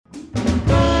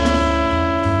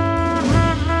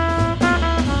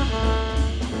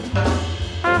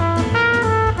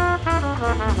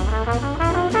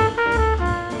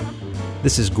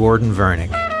This is Gordon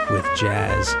Vernick with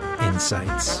Jazz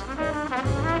Insights.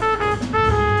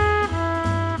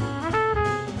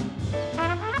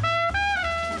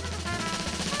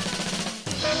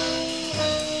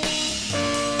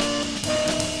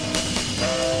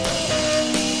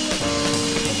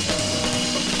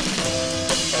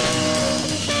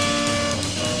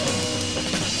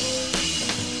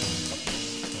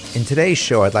 In today's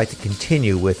show, I'd like to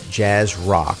continue with jazz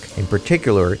rock, in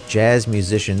particular, jazz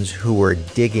musicians who were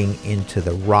digging into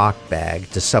the rock bag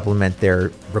to supplement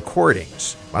their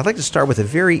recordings. I'd like to start with a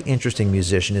very interesting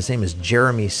musician. His name is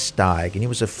Jeremy Steig, and he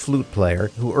was a flute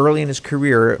player who early in his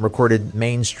career recorded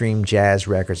mainstream jazz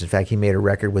records. In fact, he made a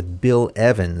record with Bill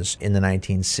Evans in the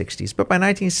 1960s. But by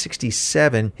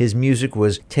 1967, his music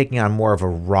was taking on more of a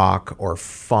rock or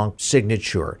funk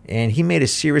signature. And he made a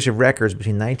series of records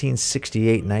between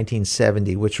 1968 and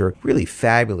 1970, which were really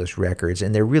fabulous records.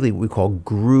 And they're really, we call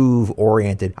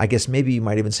groove-oriented. I guess maybe you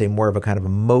might even say more of a kind of a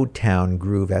Motown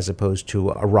groove as opposed to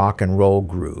a rock and roll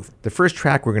groove. The first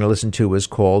track we're going to listen to is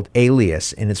called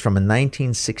Alias, and it's from a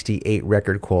 1968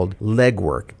 record called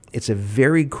Legwork. It's a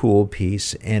very cool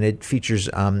piece, and it features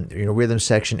rhythm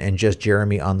section and just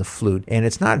Jeremy on the flute. And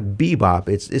it's not bebop,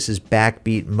 this is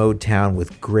backbeat Motown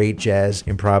with great jazz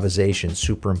improvisation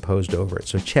superimposed over it.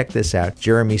 So check this out,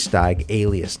 Jeremy Steig,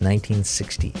 Alias,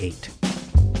 1968.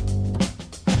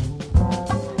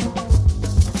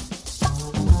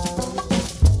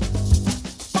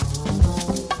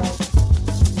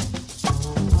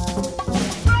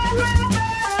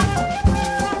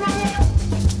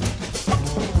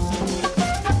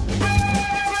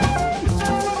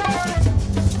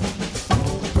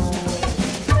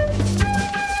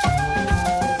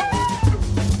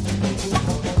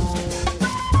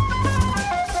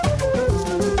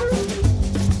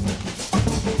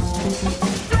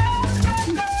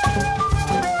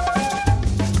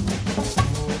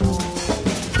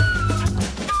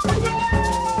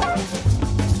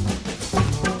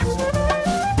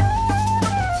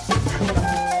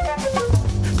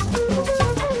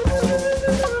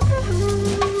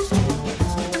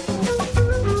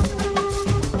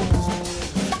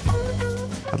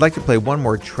 I'd like to play one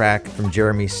more track from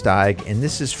Jeremy Steig, and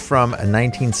this is from a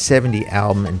 1970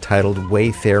 album entitled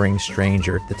Wayfaring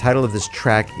Stranger. The title of this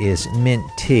track is Mint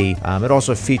Tea. It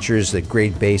also features the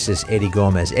great bassist Eddie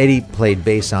Gomez. Eddie played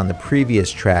bass on the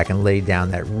previous track and laid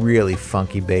down that really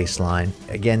funky bass line.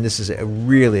 Again, this is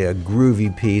really a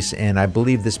groovy piece, and I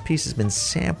believe this piece has been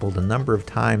sampled a number of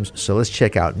times. So let's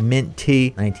check out Mint Tea,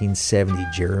 1970,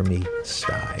 Jeremy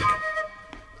Steig.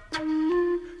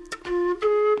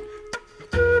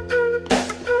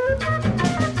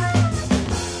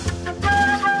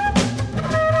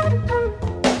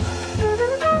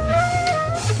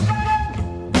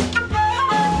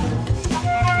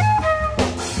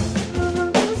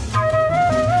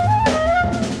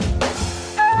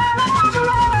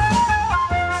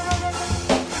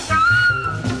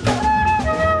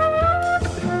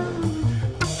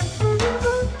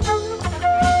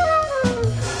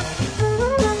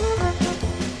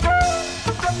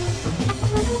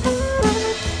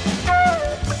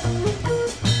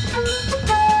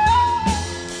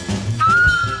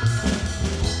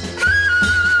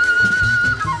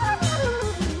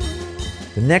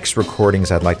 The next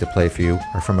recordings I'd like to play for you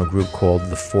are from a group called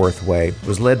The Fourth Way. It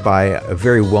was led by a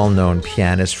very well-known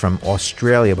pianist from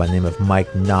Australia by the name of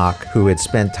Mike Nock, who had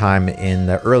spent time in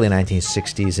the early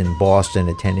 1960s in Boston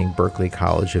attending Berklee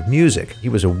College of Music. He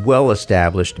was a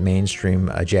well-established mainstream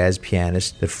jazz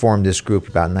pianist that formed this group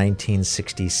about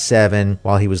 1967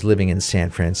 while he was living in San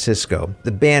Francisco.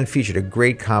 The band featured a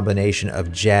great combination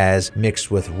of jazz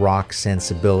mixed with rock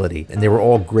sensibility, and they were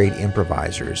all great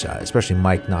improvisers, especially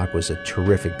Mike Nock was a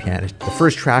terrific pianist. The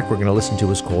first track we're going to listen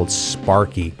to is called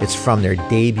Sparky. It's from their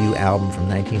debut album from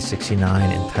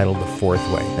 1969 entitled The Fourth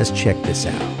Way. Let's check this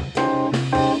out.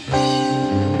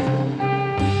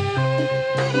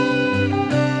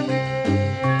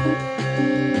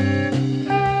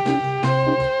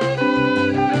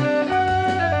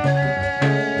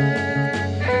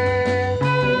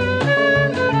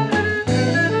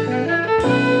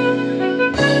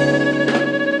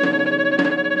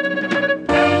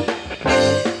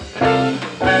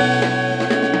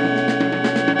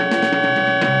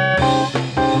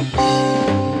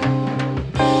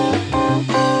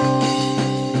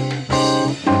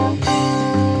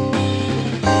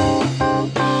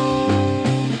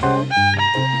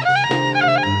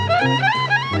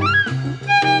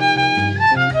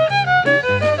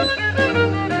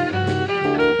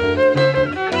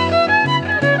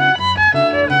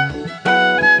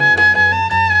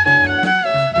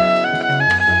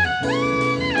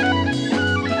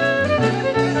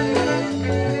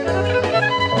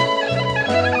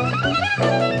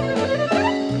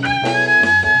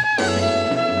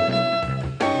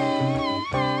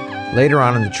 Later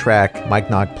on in the track, Mike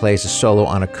Nock plays a solo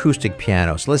on acoustic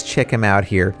piano. So let's check him out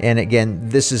here. And again,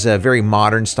 this is a very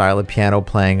modern style of piano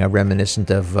playing,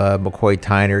 reminiscent of McCoy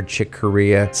Tyner, Chick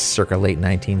Corea, circa late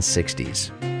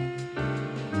 1960s.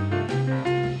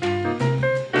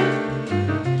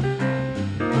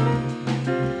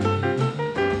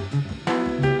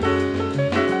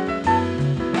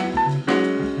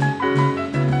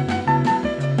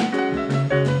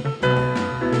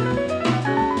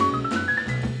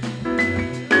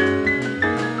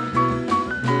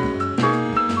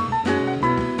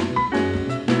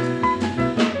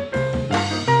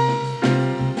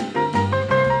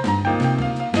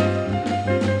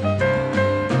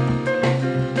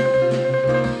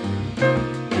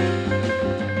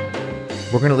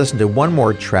 We're going to listen to one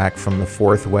more track from The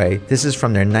Fourth Way. This is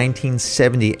from their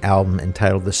 1970 album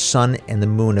entitled The Sun and the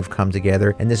Moon Have Come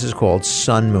Together, and this is called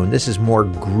Sun Moon. This is more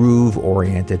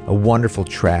groove-oriented, a wonderful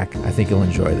track. I think you'll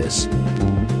enjoy this.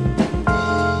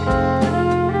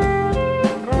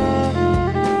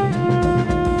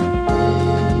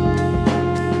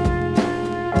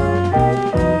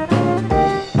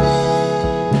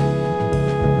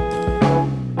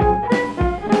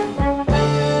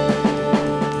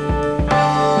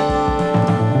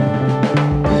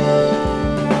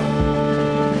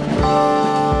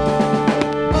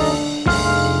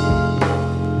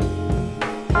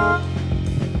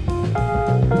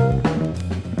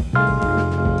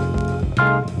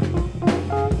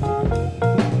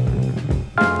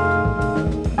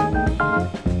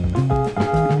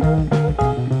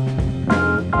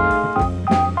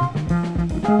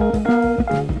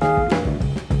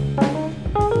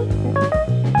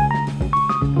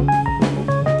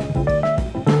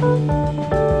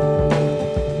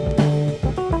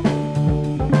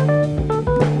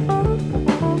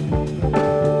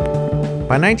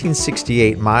 By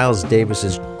 1968, Miles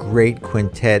Davis's great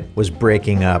quintet was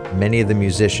breaking up. Many of the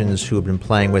musicians who had been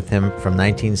playing with him from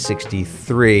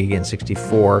 1963 and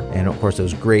 64, and of course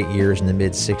those great years in the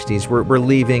mid-60s, were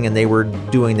leaving, and they were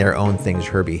doing their own things.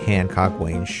 Herbie Hancock,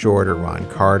 Wayne Shorter, Ron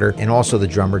Carter, and also the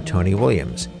drummer Tony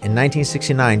Williams. In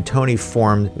 1969, Tony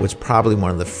formed what's probably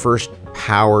one of the first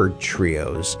power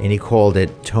trios, and he called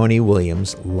it Tony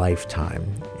Williams Lifetime.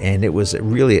 And it was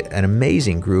really an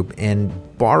amazing group and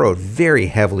borrowed very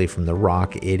heavily from the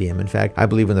rock idiom. In fact, I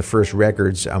believe when the first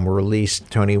records were released,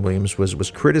 Tony Williams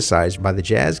was criticized by the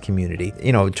jazz community.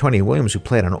 You know, Tony Williams, who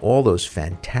played on all those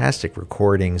fantastic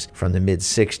recordings from the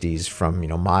mid-60s, from,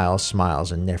 Miles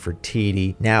Smiles and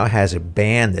Nefertiti, now has a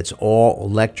band that's all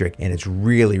electric, and it's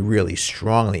really, really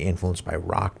strongly influenced by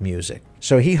rock music.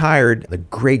 So he hired the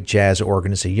great jazz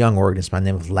organist, a young organist by the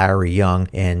name of Larry Young,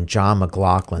 and John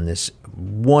McLaughlin, this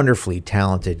wonderfully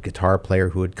talented guitar player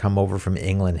who had come over from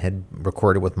England, had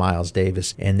recorded with Miles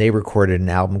Davis, and they recorded an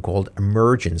album called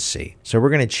Emergency. So we're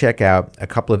going to check out a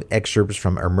couple of excerpts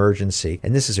from Emergency,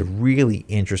 and this is a really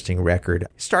interesting record.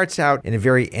 It starts out in a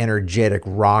very energetic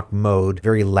rock mode,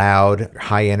 very loud,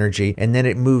 high energy, and then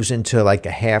it moves into like a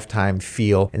halftime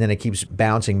feel, and then it keeps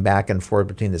bouncing back and forth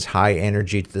between this high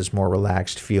energy to this more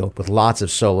relaxed feel, with lots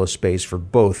of solo space for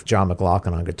both John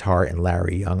McLaughlin on guitar and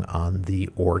Larry Young on the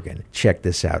organ. Check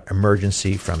this out,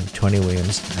 Emergency from Tony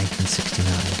Williams,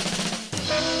 1969.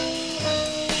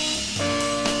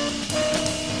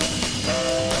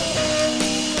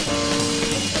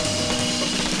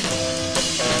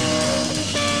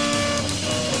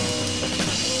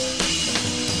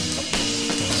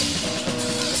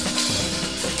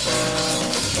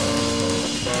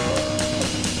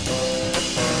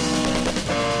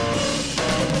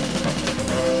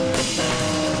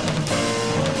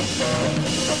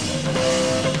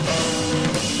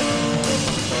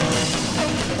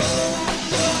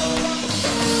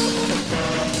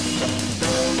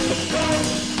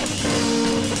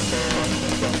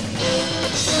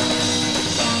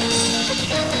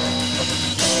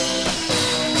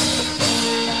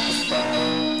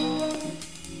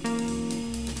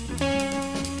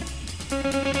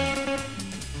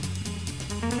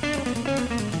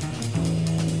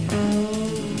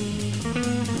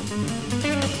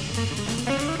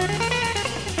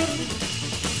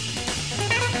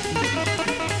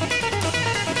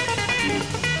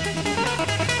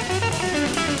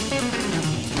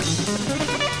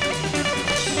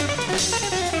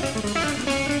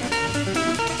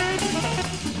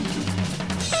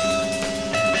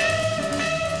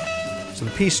 So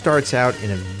the piece starts out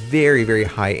in a very, very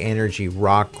high energy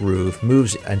rock groove,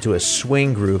 moves into a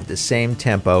swing groove at the same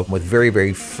tempo with very,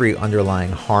 very free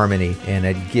underlying harmony, and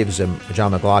it gives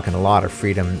John McLaughlin a lot of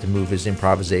freedom to move his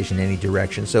improvisation in any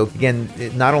direction. So again,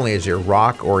 not only is there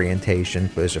rock orientation,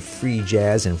 but there's a free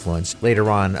jazz influence. Later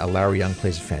on, Larry Young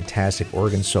plays a fantastic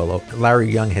organ solo.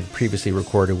 Larry Young had previously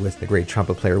recorded with the great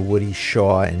trumpet player Woody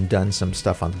Shaw and done some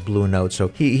stuff on the Blue Note, so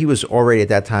he was already at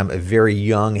that time a very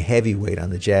young heavyweight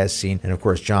on the jazz scene. And of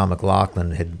course, John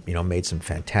McLaughlin had made some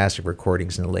fantastic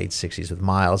recordings in the late 60s with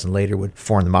Miles, and later would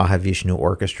form the Mahavishnu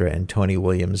Orchestra, and Tony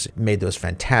Williams made those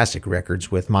fantastic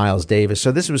records with Miles Davis.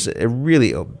 So this was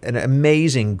an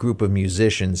amazing group of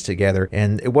musicians together,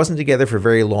 and it wasn't together for a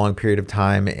very long period of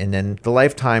time, and then the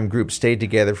Lifetime group stayed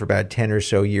together for about 10 or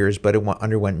so years, but it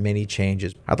underwent many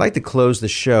changes. I'd like to close the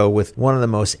show with one of the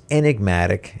most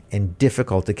enigmatic and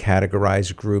difficult to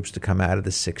categorize groups to come out of the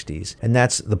 60s, and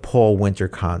that's the Paul Winter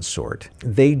Consort.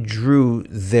 They drew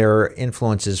their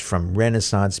influences from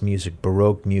Renaissance music,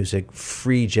 Baroque music,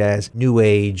 free jazz, New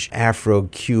Age,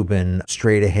 Afro-Cuban,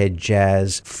 straight-ahead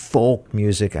jazz, folk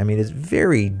music. I mean, it's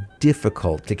very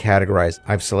difficult to categorize.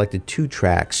 I've selected 2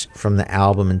 tracks from the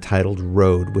album entitled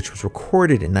Road, which was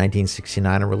recorded in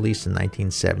 1969 and released in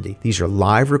 1970. These are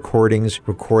live recordings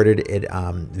recorded at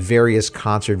various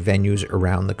concert venues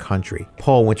around the country.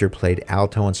 Paul Winter played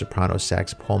alto and soprano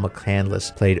sax. Paul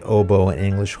McCandless played oboe and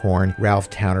English horn. Ralph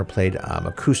Towner played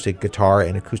acoustic guitar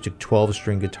and acoustic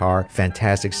 12-string guitar.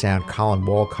 Fantastic sound. Colin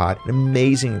Walcott, an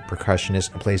amazing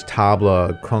percussionist, plays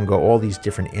tabla, conga, all these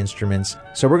different instruments.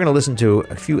 So we're going to listen to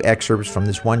a few excerpts from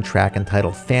this one track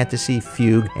entitled Fantasy,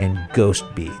 Fugue, and Ghost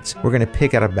Beads. We're going to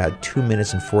pick out about 2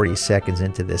 minutes and 40 seconds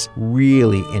into this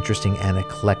really interesting and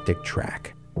eclectic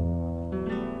track.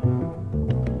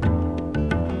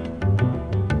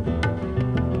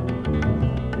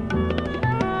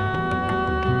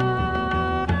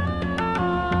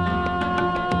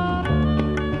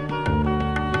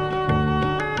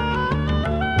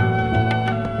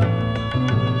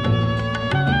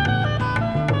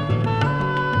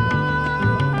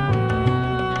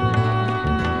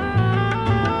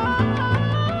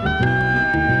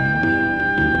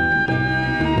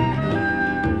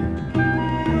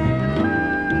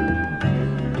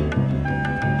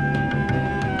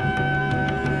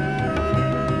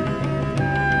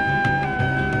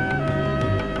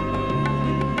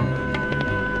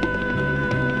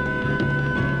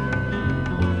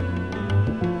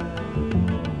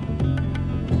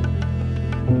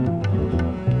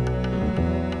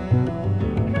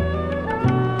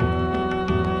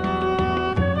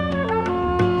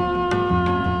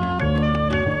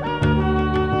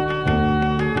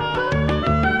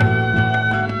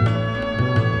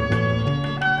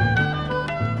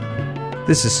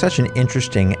 This is such an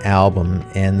interesting album,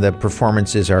 and the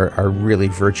performances are really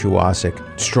virtuosic.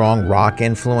 Strong rock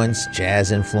influence,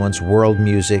 jazz influence, world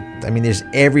music. I mean,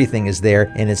 everything is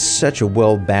there, and it's such a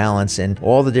well-balanced, and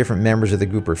all the different members of the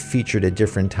group are featured at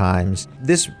different times.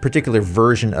 This particular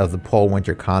version of the Paul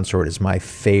Winter Consort is my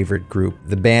favorite group.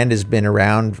 The band has been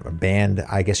around,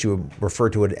 I guess you would refer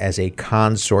to it as a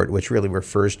consort, which really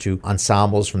refers to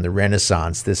ensembles from the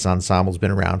Renaissance. This ensemble's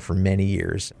been around for many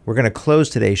years. We're going to close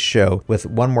today's show with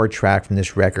one more track from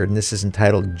this record, and this is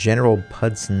entitled General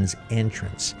Pudson's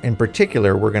Entrance. In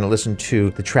particular, we're going to listen to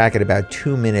the track at about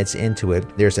 2 minutes into it.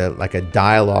 There's a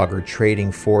dialogue or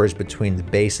trading fours between the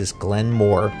bassist Glenn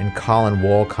Moore and Colin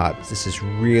Walcott. This is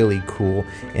really cool,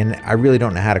 and I really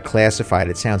don't know how to classify it.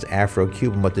 It sounds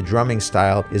Afro-Cuban, but the drumming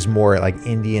style is more like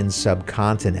Indian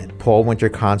subcontinent. Paul Winter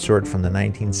Consort from the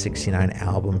 1969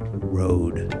 album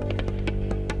Road.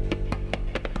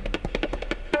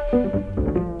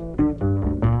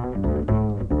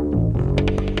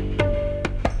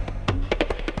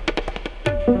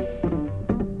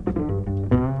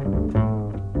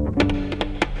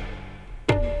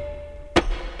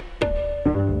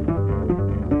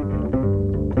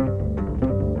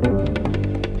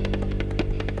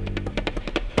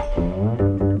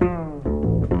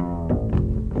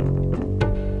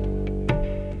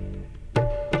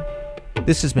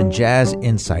 This has been Jazz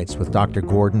Insights with Dr.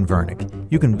 Gordon Vernick.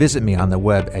 You can visit me on the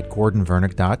web at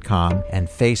gordonvernick.com and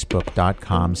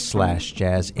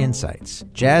facebook.com/Jazz Insights.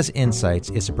 Jazz Insights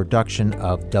is a production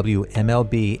of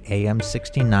WMLB AM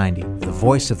 1690, the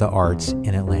voice of the arts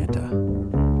in Atlanta.